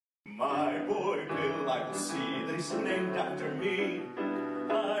My boy Bill, I will see that he's named after me.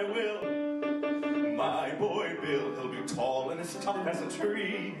 I will. My boy Bill, he'll be tall and as tough as a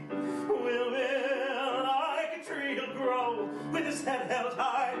tree. Will like a tree he'll grow, with his head held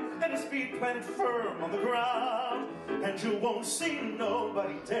high and his feet planted firm on the ground. And you won't see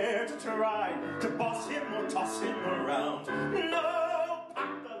nobody dare to try to boss him or toss him around. No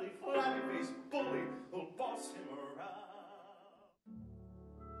pot-belly, flabby-faced bully will boss him around.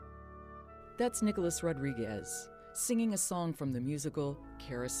 That's Nicholas Rodriguez, singing a song from the musical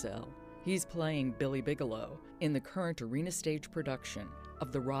Carousel. He's playing Billy Bigelow in the current arena stage production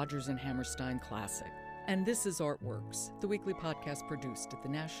of the Rodgers and Hammerstein classic. And this is Artworks, the weekly podcast produced at the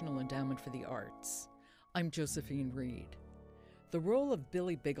National Endowment for the Arts. I'm Josephine Reed. The role of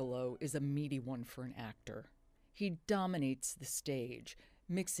Billy Bigelow is a meaty one for an actor. He dominates the stage,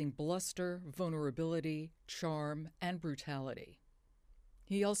 mixing bluster, vulnerability, charm, and brutality.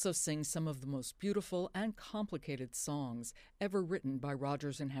 He also sings some of the most beautiful and complicated songs ever written by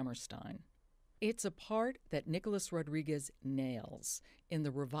Rodgers and Hammerstein. It's a part that Nicholas Rodriguez nails in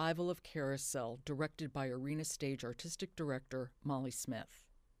the revival of Carousel, directed by arena stage artistic director Molly Smith.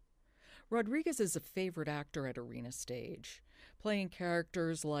 Rodriguez is a favorite actor at arena stage, playing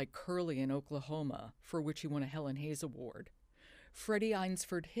characters like Curly in Oklahoma, for which he won a Helen Hayes Award, Freddie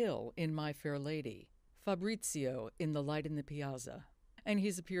Eynsford Hill in My Fair Lady, Fabrizio in The Light in the Piazza, and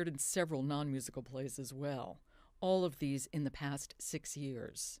he's appeared in several non-musical plays as well, all of these in the past 6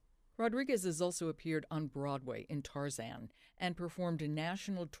 years. Rodriguez has also appeared on Broadway in Tarzan and performed in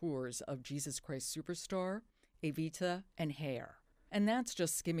national tours of Jesus Christ Superstar, Evita, and Hair. And that's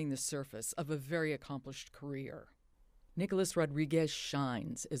just skimming the surface of a very accomplished career. Nicholas Rodriguez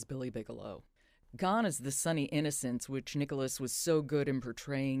shines as Billy Bigelow. Gone is the sunny innocence which Nicholas was so good in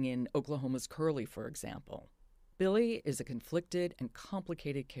portraying in Oklahoma's Curly, for example. Billy is a conflicted and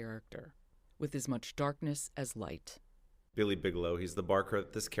complicated character, with as much darkness as light. Billy Bigelow, he's the barker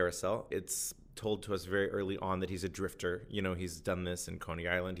at this carousel. It's told to us very early on that he's a drifter. You know, he's done this in Coney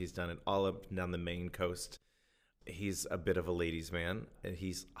Island. He's done it all up and down the Maine coast. He's a bit of a ladies' man.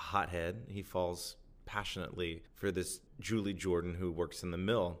 He's a hothead. He falls passionately for this Julie Jordan who works in the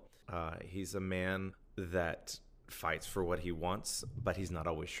mill. He's a man that fights for what he wants, but he's not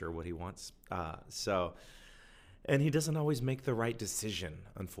always sure what he wants. And he doesn't always make the right decision,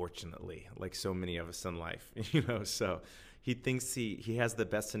 unfortunately, like so many of us in life, so he thinks he has the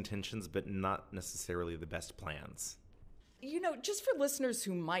best intentions, but not necessarily the best plans. Just for listeners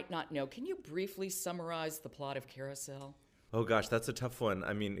who might not know, can you briefly summarize the plot of Carousel? Oh gosh, that's a tough one.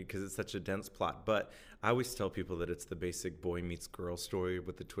 I mean, because it's such a dense plot, but I always tell people that it's the basic boy meets girl story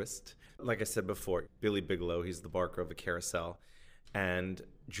with a twist. Like I said before, Billy Bigelow, he's the barker of a carousel, and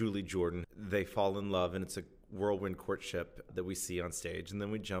Julie Jordan, they fall in love, and it's a whirlwind courtship that we see on stage. And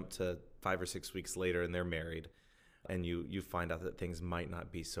then we jump to 5 or 6 weeks later and they're married. And you find out that things might not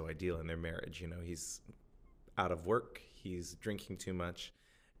be so ideal in their marriage. He's out of work, he's drinking too much,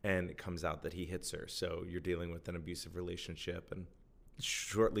 and it comes out that he hits her. So you're dealing with an abusive relationship. And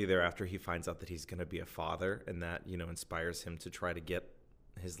shortly thereafter, he finds out that he's going to be a father, and that, inspires him to try to get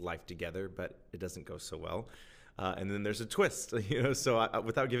his life together, but it doesn't go so well. And then there's a twist, so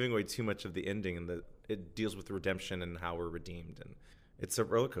without giving away too much of the ending, and it deals with redemption and how we're redeemed, and it's a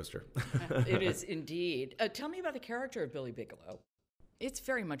roller coaster. It is indeed. Tell me about the character of Billy Bigelow. It's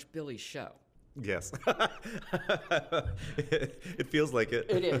very much Billy's show. Yes. It feels like it.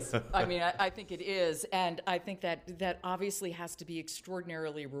 It is. I mean, I think it is, and I think that obviously has to be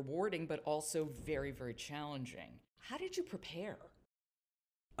extraordinarily rewarding, but also very, very challenging. How did you prepare?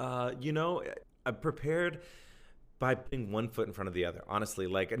 I prepared by putting one foot in front of the other, honestly,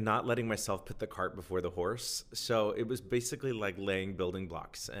 like not letting myself put the cart before the horse. So it was basically like laying building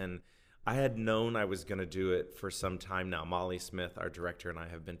blocks. And I had known I was going to do it for some time now. Molly Smith, our director, and I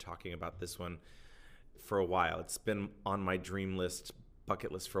have been talking about this one for a while. It's been on my dream list,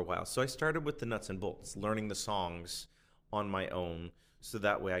 bucket list for a while. So I started with the nuts and bolts, learning the songs on my own, so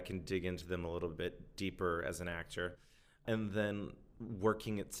that way I can dig into them a little bit deeper as an actor. And then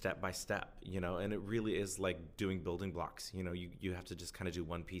working it step by step, and it really is like doing building blocks. You have to just kind of do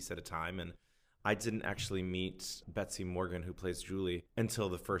one piece at a time. And I didn't actually meet Betsy Morgan, who plays Julie, until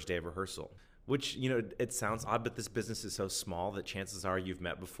the first day of rehearsal, which, it sounds odd, but this business is so small that chances are you've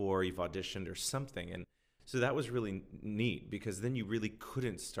met before, you've auditioned or something. And so that was really neat, because then you really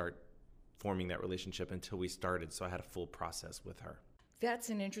couldn't start forming that relationship until we started. So I had a full process with her. That's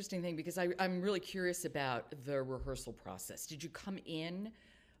an interesting thing, because I'm really curious about the rehearsal process. Did you come in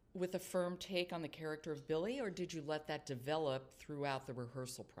with a firm take on the character of Billy, or did you let that develop throughout the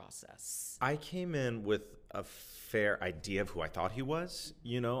rehearsal process? I came in with a fair idea of who I thought he was,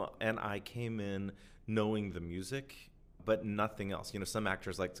 and I came in knowing the music, but nothing else. Some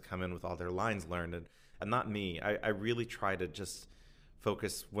actors like to come in with all their lines learned, and not me. I really try to just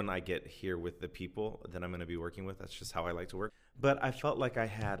focus when I get here with the people that I'm going to be working with. That's just how I like to work. But I felt like I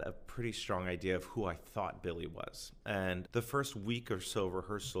had a pretty strong idea of who I thought Billy was. And the first week or so of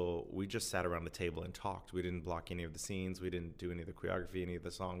rehearsal, we just sat around the table and talked. We didn't block any of the scenes. We didn't do any of the choreography, any of the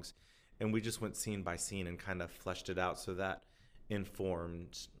songs. And we just went scene by scene and kind of fleshed it out, so that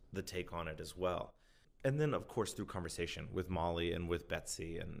informed the take on it as well. And then, of course, through conversation with Molly and with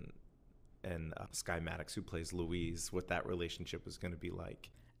Betsy and Sky Maddox, who plays Louise, what that relationship was going to be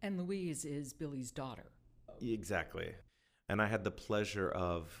like. And Louise is Billy's daughter. Exactly. And I had the pleasure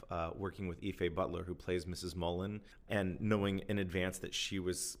of working with Ife Butler, who plays Mrs. Mullen, and knowing in advance that she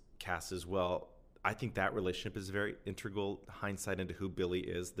was cast as well. I think that relationship is very integral hindsight into who Billy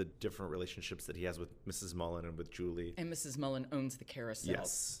is, the different relationships that he has with Mrs. Mullen and with Julie. And Mrs. Mullen owns the Carousel.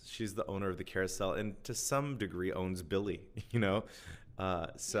 Yes, she's the owner of the Carousel, and to some degree owns Billy,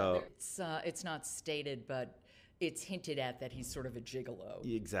 So yeah, it's not stated, but it's hinted at that he's sort of a gigolo.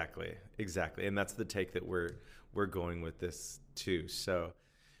 Exactly. And that's the take that we're going with this too. So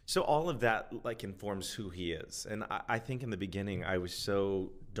all of that informs who he is. And I think in the beginning I was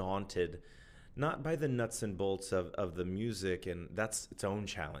so daunted, not by the nuts and bolts of the music, and that's its own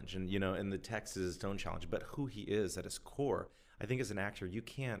challenge, and and the text is its own challenge, but who he is at his core. I think as an actor,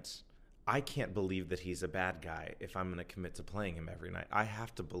 I can't believe that he's a bad guy if I'm going to commit to playing him every night. I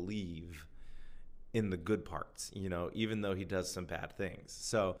have to believe in the good parts, even though he does some bad things.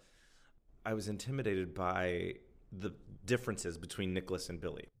 So I was intimidated by the differences between Nicholas and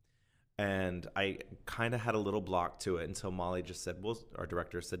Billy. And I kind of had a little block to it until Molly just said, our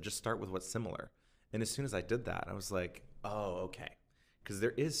director said, just start with what's similar. And as soon as I did that, I was like, oh, okay. Because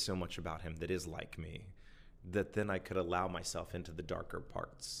there is so much about him that is like me, that then I could allow myself into the darker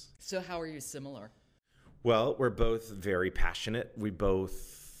parts. So how are you similar? Well, we're both very passionate. We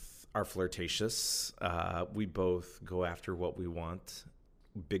both are flirtatious. We both go after what we want.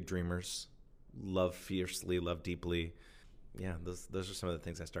 Big dreamers. Love fiercely, love deeply. Yeah, those are some of the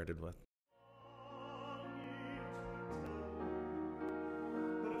things I started with.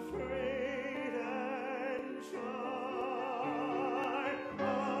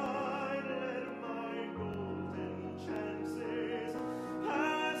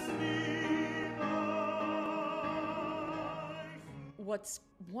 What's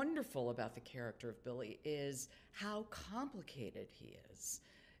wonderful about the character of Billy is how complicated he is.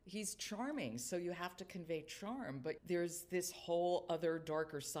 He's charming, so you have to convey charm, but there's this whole other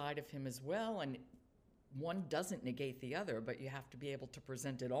darker side of him as well, and one doesn't negate the other, but you have to be able to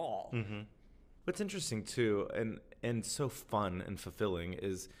present it all. Mm-hmm. What's interesting, too, and so fun and fulfilling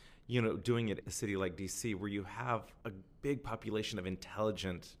is, doing it in a city like D.C., where you have a big population of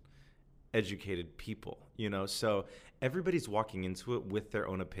intelligent, educated people, so everybody's walking into it with their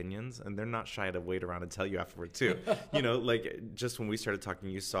own opinions, and they're not shy to wait around and tell you afterward too. Just when we started talking,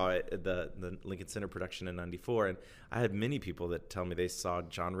 you saw it at the Lincoln Center production in '94, and I had many people that tell me they saw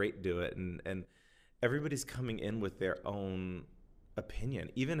John Raitt do it, and everybody's coming in with their own opinion,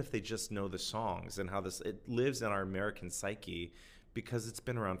 even if they just know the songs and how it lives in our American psyche because it's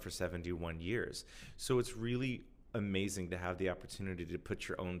been around for 71 years. So it's really amazing to have the opportunity to put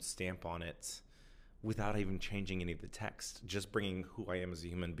your own stamp on it without even changing any of the text, just bringing who I am as a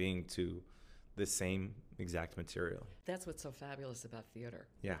human being to the same exact material. That's what's so fabulous about theater.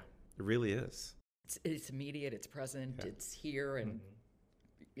 Yeah, it really is. It's immediate, it's present, yeah. It's here, and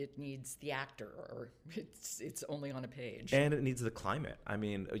it needs the actor, or it's only on a page. And it needs the climate. I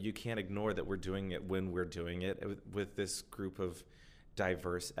mean, you can't ignore that we're doing it when we're doing it with this group of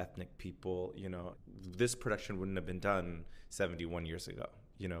diverse ethnic people. This production wouldn't have been done 71 years ago,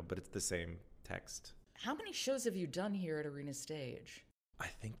 but it's the same text. How many shows have you done here at Arena Stage? I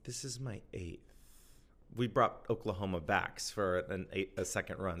think this is my 8th. We brought Oklahoma back for a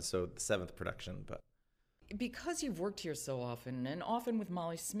second run, so the 7th production. But because you've worked here so often, and often with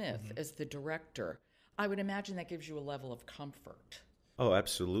Molly Smith as the director, I would imagine that gives you a level of comfort. Oh,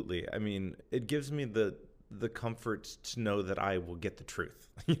 absolutely. I mean, it gives me the comfort to know that I will get the truth.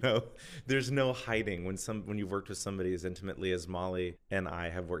 There's no hiding when you've worked with somebody as intimately as Molly and I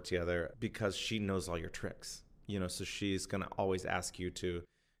have worked together, because she knows all your tricks. So she's going to always ask you to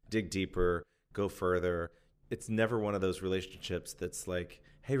dig deeper, go further. It's never one of those relationships that's like,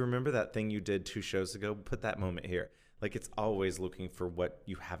 hey, remember that thing you did 2 shows ago? Put that moment here. It's always looking for what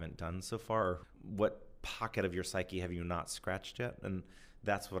you haven't done so far, or what pocket of your psyche have you not scratched yet? And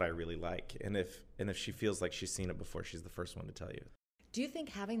that's what I really like. And if she feels like she's seen it before, she's the first one to tell you. Do you think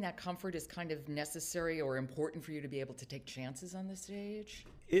having that comfort is kind of necessary or important for you to be able to take chances on the stage?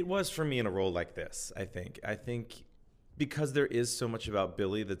 It was for me in a role like this, I think. I think because there is so much about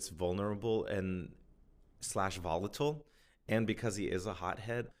Billy that's vulnerable and / volatile, and because he is a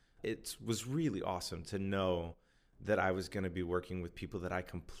hothead, it was really awesome to know that I was going to be working with people that I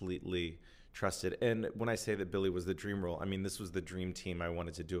completely trusted. And when I say that Billy was the dream role, I mean, this was the dream team I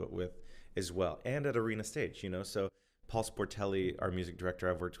wanted to do it with as well, and at Arena Stage, So Paul Sportelli, our music director,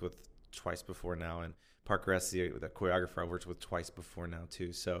 I've worked with twice before now, and Parker Essie, the choreographer, I've worked with twice before now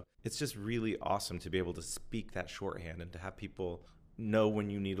too. So it's just really awesome to be able to speak that shorthand and to have people know when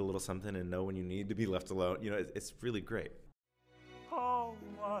you need a little something and know when you need to be left alone. It's really great. Oh,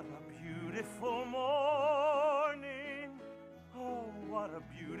 what a beautiful morning. Oh, what a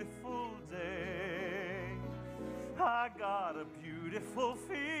beautiful day. I got a beautiful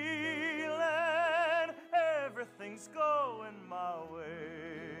feeling. Everything's going my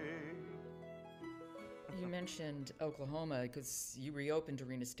way. You mentioned Oklahoma because you reopened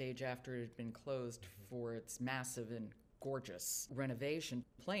Arena Stage after it had been closed for its massive and gorgeous renovation,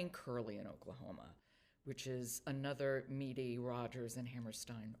 playing Curly in Oklahoma, which is another meaty Rodgers and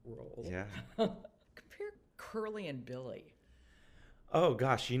Hammerstein role. Yeah. Compare Curly and Billy. Oh,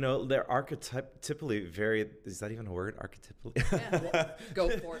 gosh, they're archetypally very, is that even a word, archetypally? Yeah, go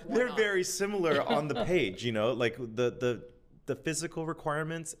for it. They're very similar on the page, like the physical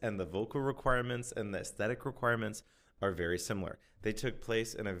requirements and the vocal requirements and the aesthetic requirements are very similar. They took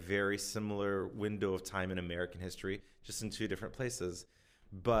place in a very similar window of time in American history, just in two different places.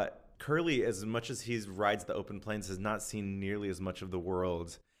 But Curly, as much as he rides the open plains, has not seen nearly as much of the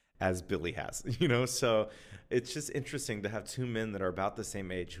world as Billy has, So it's just interesting to have two men that are about the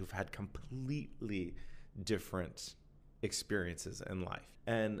same age who've had completely different experiences in life.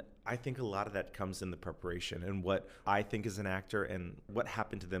 And I think a lot of that comes in the preparation and what I think as an actor and what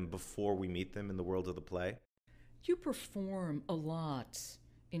happened to them before we meet them in the world of the play. You perform a lot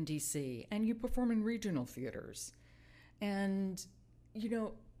in DC and you perform in regional theaters. And,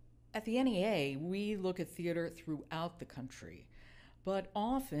 at the NEA, we look at theater throughout the country. But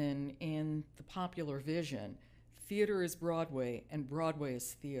often in the popular vision, theater is Broadway and Broadway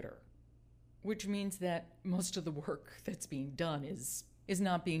is theater, which means that most of the work that's being done is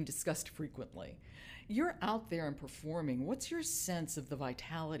not being discussed frequently. You're out there and performing. What's your sense of the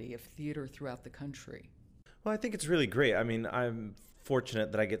vitality of theater throughout the country? Well, I think it's really great. I mean, I'm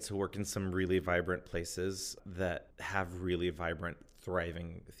fortunate that I get to work in some really vibrant places that have really vibrant,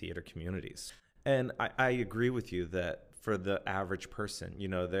 thriving theater communities. And I agree with you that for the average person,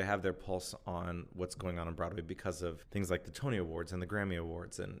 they have their pulse on what's going on Broadway because of things like the Tony Awards and the Grammy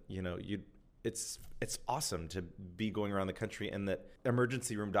Awards. And, it's awesome to be going around the country and that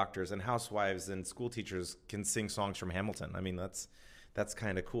emergency room doctors and housewives and school teachers can sing songs from Hamilton. I mean, that's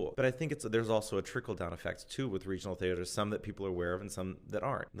kind of cool. But I think there's also a trickle-down effect, too, with regional theaters, some that people are aware of and some that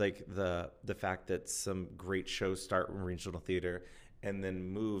aren't. Like the fact that some great shows start in regional theater and then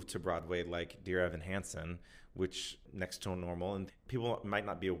move to Broadway, like Dear Evan Hansen, which Next to Normal, and people might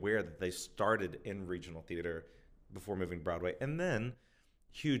not be aware that they started in regional theater before moving to Broadway, and then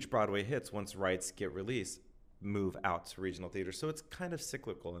huge Broadway hits, once rights get released, move out to regional theater. So it's kind of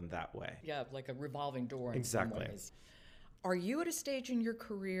cyclical in that way. Yeah, like a revolving door in Exactly. some ways. Are you at a stage in your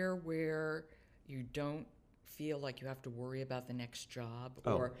career where you don't feel like you have to worry about the next job?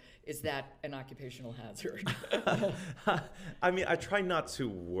 Or is that an occupational hazard? I mean, I try not to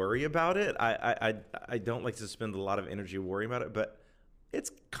worry about it. I don't like to spend a lot of energy worrying about it, but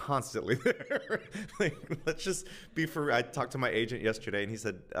it's constantly there. Let's just be for real. I talked to my agent yesterday, and he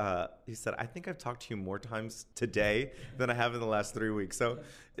said, I think I've talked to you more times today than I have in the last 3 weeks. So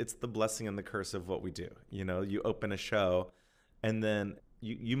it's the blessing and the curse of what we do. You open a show, and then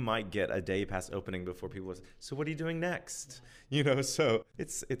you might get a day past opening before people say, so what are you doing next? So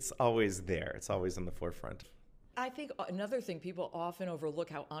it's always there. It's always in the forefront. I think another thing, people often overlook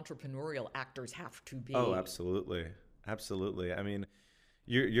how entrepreneurial actors have to be. Oh, absolutely. Absolutely. I mean,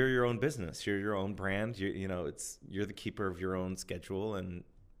 you're your own business. You're your own brand. You're the keeper of your own schedule, and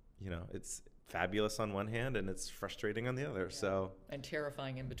it's fabulous on one hand and it's frustrating on the other. Yeah. So and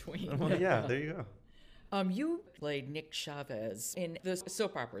terrifying in between. Well, yeah, there you go. You played Nick Chavez in the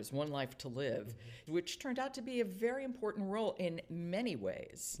soap operas One Life to Live, which turned out to be a very important role in many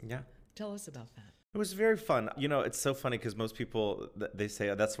ways. Yeah. Tell us about that. It was very fun. It's so funny because most people, they say,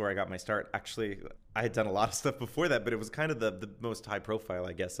 oh, that's where I got my start. Actually, I had done a lot of stuff before that, but it was kind of the most high profile,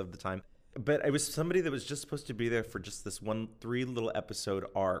 I guess, of the time. But it was somebody that was just supposed to be there for just this 3 little episode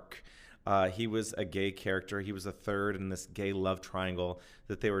arc He was a gay character. He was a third in this gay love triangle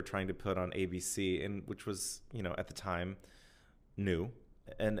that they were trying to put on ABC, and which was, at the time, new.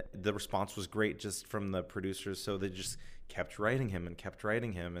 And the response was great just from the producers, so they just kept writing him.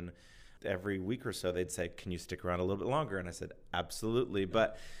 And every week or so they'd say, "Can you stick around a little bit longer?" And I said, "Absolutely."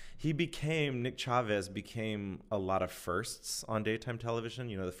 But Nick Chavez became a lot of firsts on daytime television.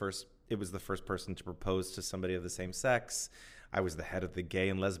 It was the first person to propose to somebody of the same sex. I was the head of the Gay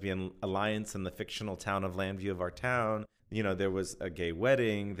and Lesbian Alliance in the fictional town of Landview of our town. There was a gay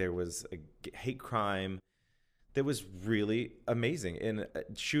wedding, there was a hate crime. That was really amazing. And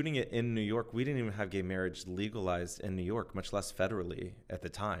shooting it in New York, we didn't even have gay marriage legalized in New York, much less federally at the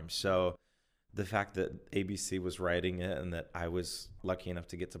time. So the fact that ABC was writing it and that I was lucky enough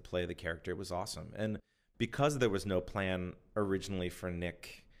to get to play the character was awesome. And because there was no plan originally for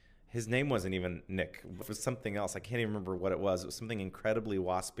Nick, his name wasn't even Nick. It was something else. I can't even remember what it was. It was something incredibly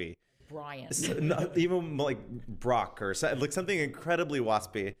waspy. Brian. Even like Brock or something incredibly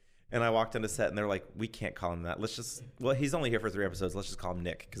waspy. And I walked into set and they're like, "We can't call him that. He's only here for 3 episodes. Let's just call him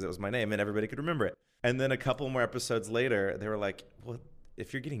Nick," because it was my name and everybody could remember it. And then a couple more episodes later, they were like, "Well,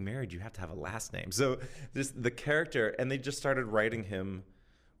 if you're getting married, you have to have a last name." So just the character, and they just started writing him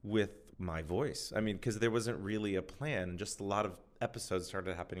with my voice. I mean, because there wasn't really a plan. Just a lot of episodes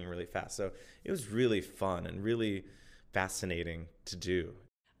started happening really fast. So it was really fun and really fascinating to do.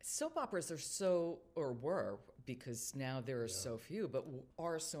 Soap operas were, because now there are so few, but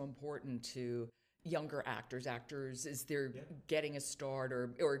are so important to younger actors as they're getting a start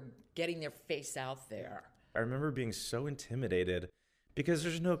or getting their face out there. I remember being so intimidated because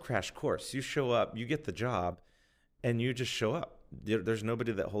there's no crash course. You show up, you get the job, and you just show up. There's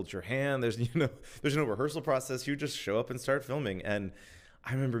nobody that holds your hand. There's no rehearsal process. You just show up and start filming. And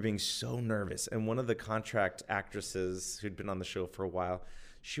I remember being so nervous. And one of the contract actresses who'd been on the show for a while,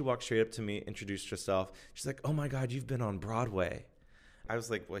 she walked straight up to me, introduced herself. She's like, "Oh my God, you've been on Broadway." I was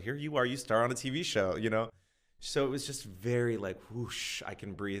like, "Well, here you are. You star on a TV show, So it was just very like, whoosh, I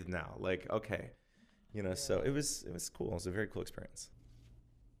can breathe now. Like, okay. So it was cool. It was a very cool experience.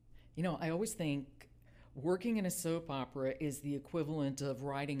 I always think working in a soap opera is the equivalent of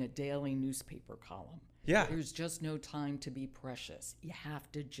writing a daily newspaper column. Yeah. There's just no time to be precious. You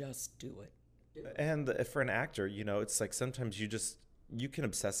have to just do it. And for an actor, it's like sometimes you can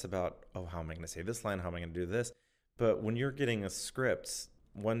obsess about, oh, how am I going to say this line? How am I going to do this? But when you're getting a script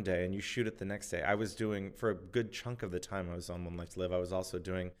one day and you shoot it the next day, I was doing, for a good chunk of the time I was on One Life to Live, I was also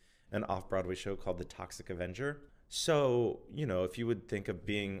doing an off-Broadway show called The Toxic Avenger. So, if you would think of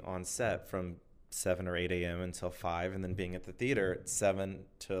being on set from 7 or 8 a.m. until 5 and then being at the theater at 7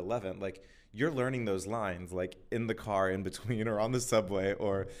 to 11, like you're learning those lines like in the car in between or on the subway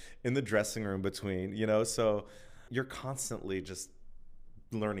or in the dressing room between, so you're constantly just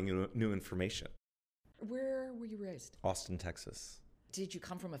learning new information. Where were you raised? Austin, Texas. Did you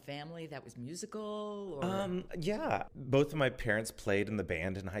come from a family that was musical? Or? Yeah. Both of my parents played in the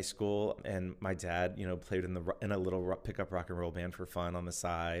band in high school, and my dad, played in a little pickup rock and roll band for fun on the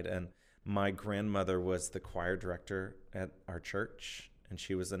side. And my grandmother was the choir director at our church, and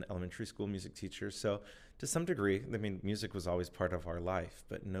she was an elementary school music teacher. So to some degree, music was always part of our life,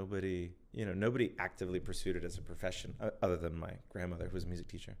 but nobody actively pursued it as a profession other than my grandmother, who was a music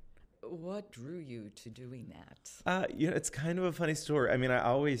teacher. What drew you to doing that? It's kind of a funny story. I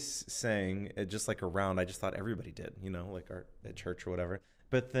always sang just like around. I just thought everybody did, like at church or whatever.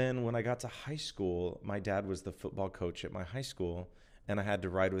 But then when I got to high school, my dad was the football coach at my high school, and I had to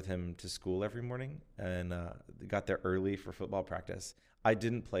ride with him to school every morning, and got there early for football practice. I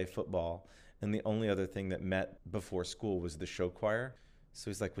didn't play football, and the only other thing that met before school was the show choir.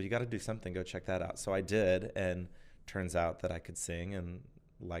 So he's like, "Well, you got to do something. Go check that out." So I did, and turns out that I could sing and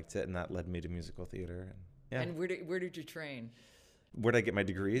liked it, and that led me to musical theater. And where did you train? Where did I get my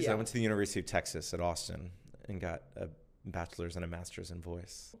degrees? Yeah. I went to the University of Texas at Austin and got a bachelor's and a master's in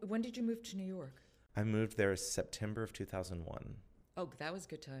voice. When did you move to New York? I moved there September of 2001. Oh, that was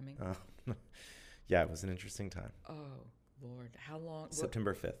good timing. Yeah, it was an interesting time. Oh, Lord. How long?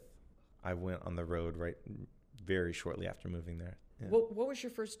 September 5th. I went on the road very shortly after moving there. Yeah. What was your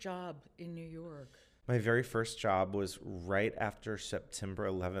first job in New York? My very first job was right after September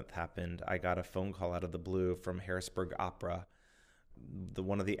 11th happened. I got a phone call out of the blue from Harrisburg Opera.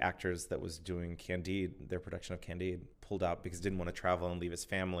 One of the actors that was doing Candide, their production of Candide, pulled out because he didn't want to travel and leave his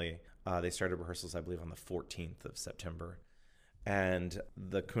family. They started rehearsals, I believe, on the 14th of September. And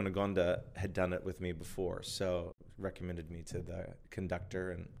the Cunegonda had done it with me before, so recommended me to the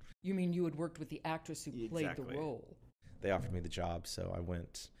conductor. And you mean you had worked with the actress who played the role? They offered me the job, so I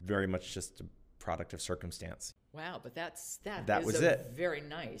went very much just to product of circumstance. Wow, but that That is was a it. very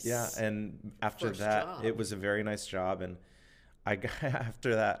nice. Yeah, and after first that, job. it was a very nice job. And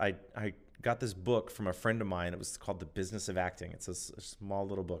after that, I got this book from a friend of mine. It was called The Business of Acting. It's a small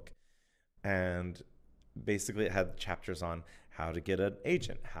little book. And basically it had chapters on how to get an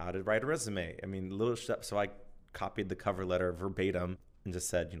agent, how to write a resume. I mean, little stuff. So I copied the cover letter verbatim and just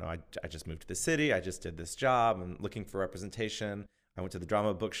said, I just moved to the city. I just did this job. I'm looking for representation. I went to the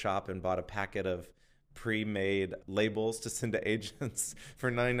drama bookshop and bought a packet of pre-made labels to send to agents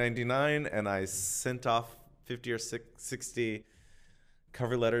for $9.99. And I sent off 50 or 60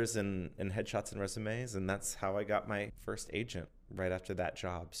 cover letters and headshots and resumes. And that's how I got my first agent right after that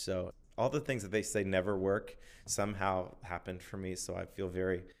job. So all the things that they say never work somehow happened for me. So I feel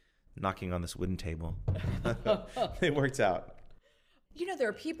very knocking on this wooden table. It worked out. There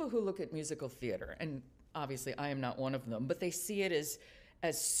are people who look at musical theater, and obviously I am not one of them, but they see it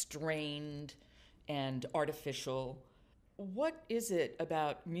as strained and artificial. What is it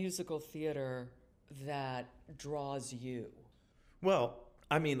about musical theater that draws you? Well,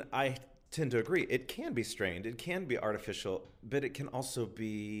 I mean, I tend to agree. It can be strained, it can be artificial, but it can also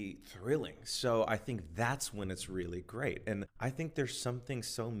be thrilling. So I think that's when it's really great. And I think there's something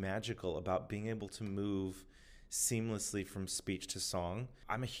so magical about being able to move seamlessly from speech to song.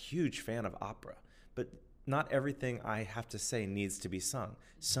 I'm a huge fan of opera, but not everything I have to say needs to be sung.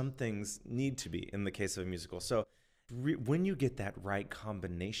 Some things need to be in the case of a musical. So when you get that right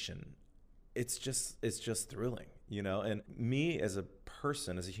combination, it's just thrilling, And me as a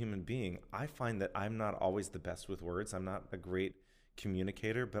person, as a human being, I find that I'm not always the best with words. I'm not a great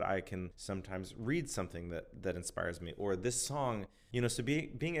communicator, but I can sometimes read something that inspires me. Or this song, so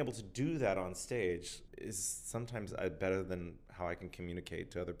being able to do that on stage is sometimes better than how I can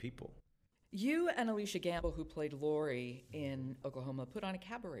communicate to other people. You and Alicia Gamble, who played Lori in Oklahoma, put on a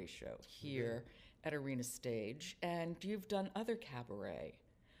cabaret show here at Arena Stage, and you've done other cabaret.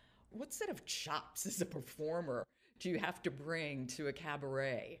 What set of chops as a performer do you have to bring to a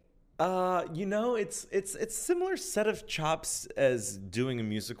cabaret? It's a similar set of chops as doing a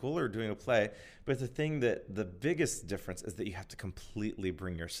musical or doing a play, but the biggest difference is that you have to completely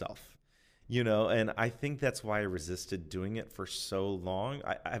bring yourself, and I think that's why I resisted doing it for so long.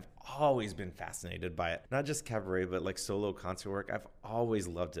 I've always been fascinated by it, not just cabaret, but like solo concert work. I've always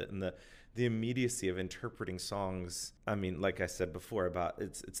loved it. And the immediacy of interpreting songs, I mean, like I said before, about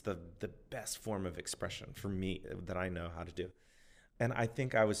it's the best form of expression for me that I know how to do. And I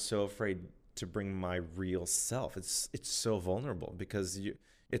think I was so afraid to bring my real self. It's so vulnerable because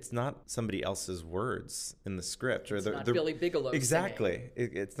it's not somebody else's words in the script. It's not Billy Bigelow exactly.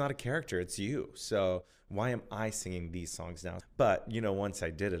 It's not a character. It's you. So why am I singing these songs now? But, you know, once I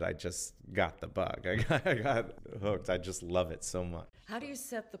did it, I just got the bug. I got hooked. I just love it so much. How do you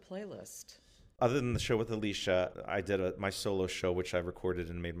set the playlist? Other than the show with Alicia, I did my solo show, which I recorded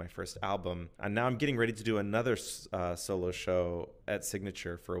and made my first album. And now I'm getting ready to do another solo show at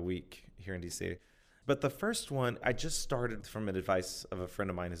Signature for a week here in D.C. But the first one, I just started from an advice of a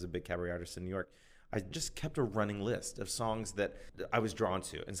friend of mine who's a big cabaret artist in New York. I just kept a running list of songs that I was drawn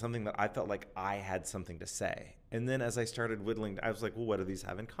to and something that I felt like I had something to say. And then as I started whittling, I was like, well, what do these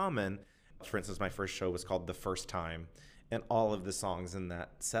have in common? For instance, my first show was called The First Time. And all of the songs in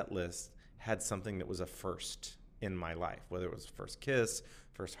that set list had something that was a first in my life, whether it was first kiss,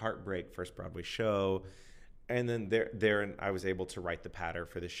 first heartbreak, first Broadway show. And then there I was able to write the patter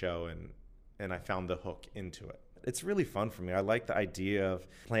for the show, and I found the hook into it. It's really fun for me. I like the idea of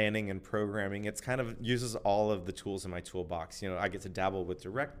planning and programming. It's kind of uses all of the tools in my toolbox. You know, I get to dabble with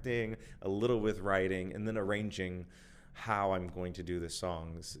directing, a little with writing, and then arranging how I'm going to do the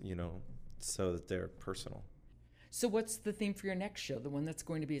songs, you know, so that they're personal. So what's the theme for your next show, the one that's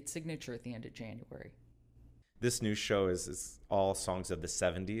going to be at Signature at the end of January? This new show is all songs of the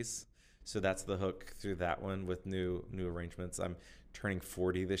 70s. So that's the hook through that one with new arrangements. I'm turning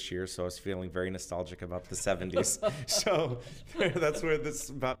 40 this year, so I was feeling very nostalgic about the 70s. So that's where this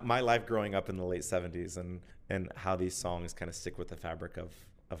about my life growing up in the late 70s and how these songs kind of stick with the fabric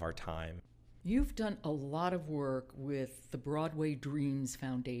of our time. You've done a lot of work with the Broadway Dreams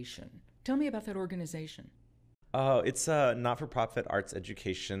Foundation. Tell me about that organization. Oh, it's a not-for-profit arts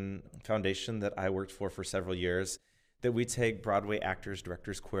education foundation that I worked for several years, that we take Broadway actors,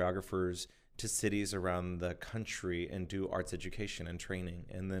 directors, choreographers to cities around the country and do arts education and training,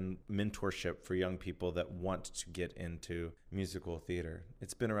 and then mentorship for young people that want to get into musical theater.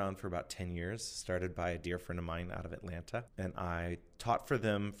 It's been around for about 10 years, started by a dear friend of mine out of Atlanta, and I taught for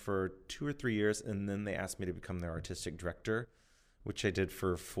them for 2 or 3 years, and then they asked me to become their artistic director, which I did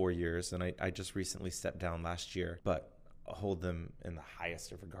for 4 years, and I just recently stepped down last year, but hold them in the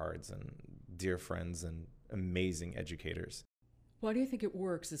highest of regards and dear friends and amazing educators. Why do you think it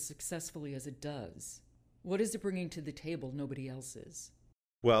works as successfully as it does? What is it bringing to the table nobody else is?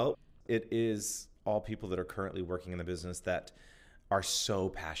 Well, it is all people that are currently working in the business that are so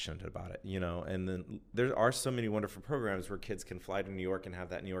passionate about it, and then there are so many wonderful programs where kids can fly to New York and have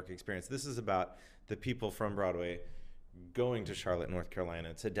that New York experience. This is about the people from Broadway going to Charlotte, North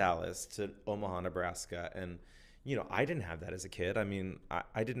Carolina, to Dallas, to Omaha, Nebraska. And, I didn't have that as a kid. I mean,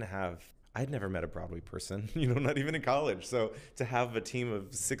 I'd never met a Broadway person, not even in college. So to have a team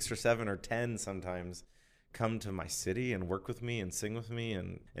of 6 or 7 or 10 sometimes come to my city and work with me and sing with me,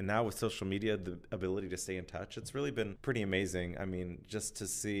 and now with social media, the ability to stay in touch, it's really been pretty amazing. I mean, just to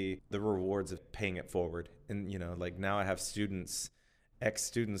see the rewards of paying it forward. And, like now I have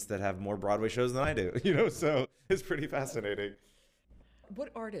ex-students that have more Broadway shows than I do, so it's pretty fascinating. What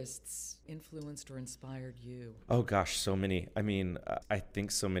artists influenced or inspired you? Oh gosh, so many. I mean, I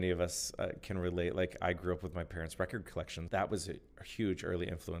think so many of us can relate. Like, I grew up with my parents' record collection. That was a huge early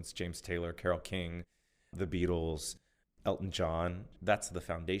influence. James Taylor, Carole King, the Beatles, Elton John. That's the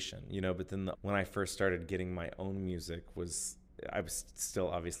foundation, but then when I first started getting my own music I was still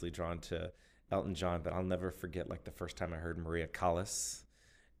obviously drawn to Elton John, but I'll never forget like the first time I heard Maria Callas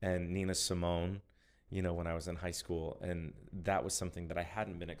and Nina Simone, when I was in high school. And that was something that I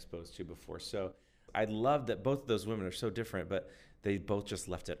hadn't been exposed to before. So I love that both of those women are so different, but they both just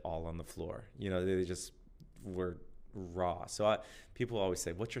left it all on the floor. They just were raw. So people always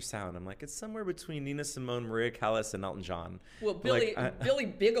say, what's your sound? I'm like, it's somewhere between Nina Simone, Maria Callas, and Elton John. Well, Billy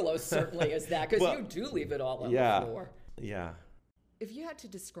Bigelow certainly is that, because you do leave it all on the floor. Yeah. If you had to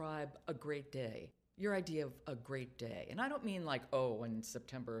describe a great day, your idea of a great day, and I don't mean like, on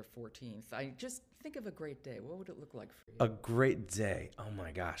September 14th, I just think of a great day. What would it look like for you? A great day. Oh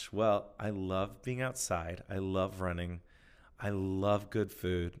my gosh. Well, I love being outside. I love running. I love good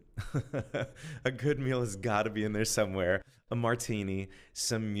food. A good meal has got to be in there somewhere. A martini,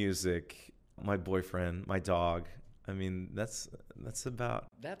 some music, my boyfriend, my dog. I mean, that's about...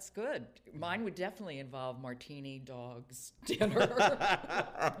 That's good. Mine would definitely involve martini, dogs, dinner.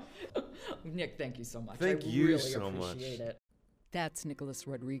 Nick, thank you so much. Thank you really so appreciate much. It. That's Nicholas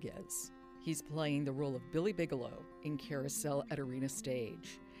Rodriguez. He's playing the role of Billy Bigelow in Carousel at Arena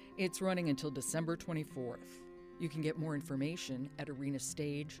Stage. It's running until December 24th. You can get more information at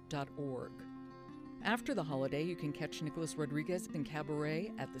arenastage.org. After the holiday, you can catch Nicholas Rodriguez in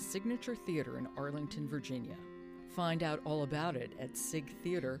Cabaret at the Signature Theater in Arlington, Virginia. Find out all about it at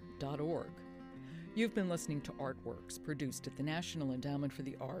sigtheater.org. You've been listening to Artworks, produced at the National Endowment for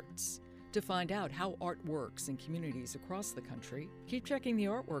the Arts. To find out how art works in communities across the country, keep checking the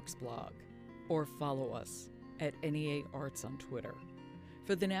Artworks blog or follow us at NEA Arts on Twitter.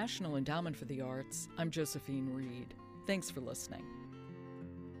 For the National Endowment for the Arts, I'm Josephine Reed. Thanks for listening.